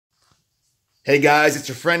Hey guys, it's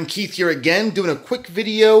your friend Keith here again, doing a quick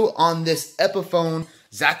video on this Epiphone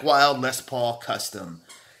Zakk Wylde Les Paul Custom.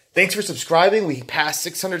 Thanks for subscribing. We passed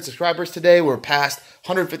 600 subscribers today. We're past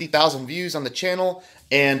 150,000 views on the channel,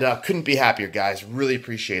 and couldn't be happier, guys. Really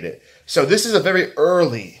appreciate it. So this is a very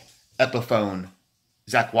early Epiphone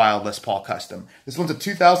Zakk Wylde Les Paul Custom. This one's a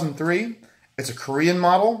 2003. It's a Korean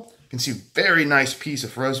model. You can see very nice piece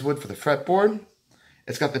of rosewood for the fretboard.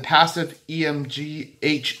 It's got the passive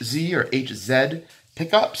Emg-Hz or HZ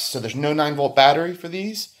pickups, so there's no 9-volt battery for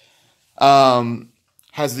these.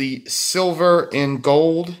 Has the silver and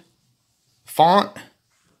gold font,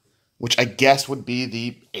 which I guess would be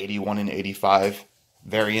the 81 and 85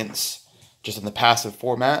 variants, just in the passive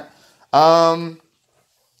format. Aside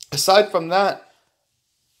from that,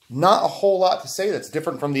 not a whole lot to say that's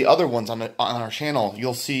different from the other ones on our channel.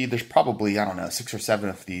 You'll see there's probably, I don't know, 6 or 7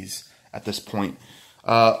 of these at this point.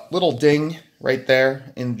 Little ding right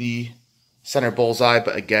there in the center bullseye,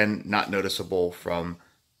 but again, not noticeable from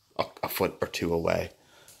a foot or two away.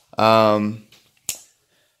 As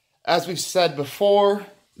we've said before,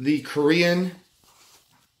 the Korean,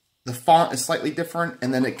 the font is slightly different,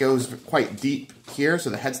 and then it goes quite deep here, so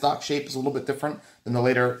the headstock shape is a little bit different than the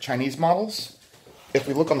later Chinese models. If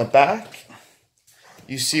we look on the back,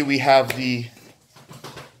 you see we have the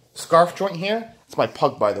scarf joint here. It's my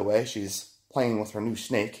pug, by the way. She's playing with her new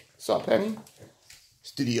snake. Sup, Penny?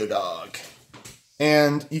 Studio dog.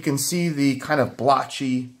 And you can see the kind of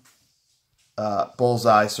blotchy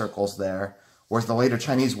bullseye circles there, whereas the later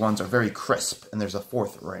Chinese ones are very crisp, and there's a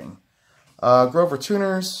 4th ring. Grover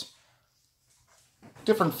tuners,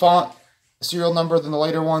 different font, serial number than the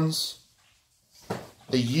later ones.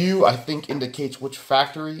 The U, I think, indicates which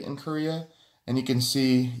factory in Korea, and you can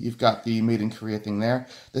see you've got the made in Korea thing there.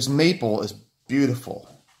 This maple is beautiful.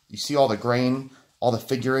 You see all the grain, all the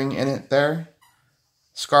figuring in it there.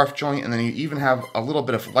 Scarf joint, and then you even have a little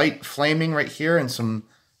bit of light flaming right here and some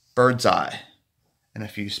bird's eye in a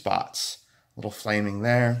few spots. A little flaming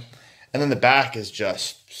there. And then the back is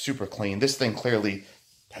just super clean. This thing clearly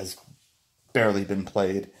has barely been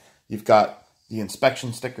played. You've got the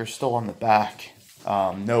inspection sticker still on the back.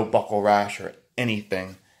 No buckle rash or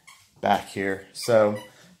anything back here. So,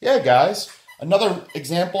 yeah, guys. Another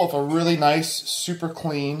example of a really nice, super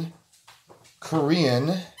clean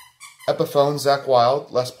Korean Epiphone Zakk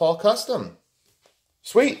Wylde Les Paul Custom.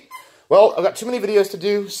 Sweet. Well, I've got too many videos to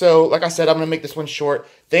do, so like I said, I'm going to make this one short.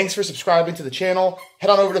 Thanks for subscribing to the channel.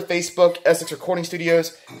 Head on over to Facebook, Essex Recording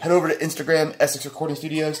Studios. Head over to Instagram, Essex Recording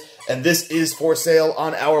Studios. And this is for sale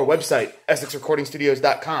on our website,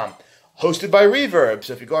 EssexRecordingStudios.com. Hosted by Reverb,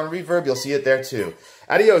 so if you go on Reverb, you'll see it there too.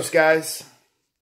 Adios, guys.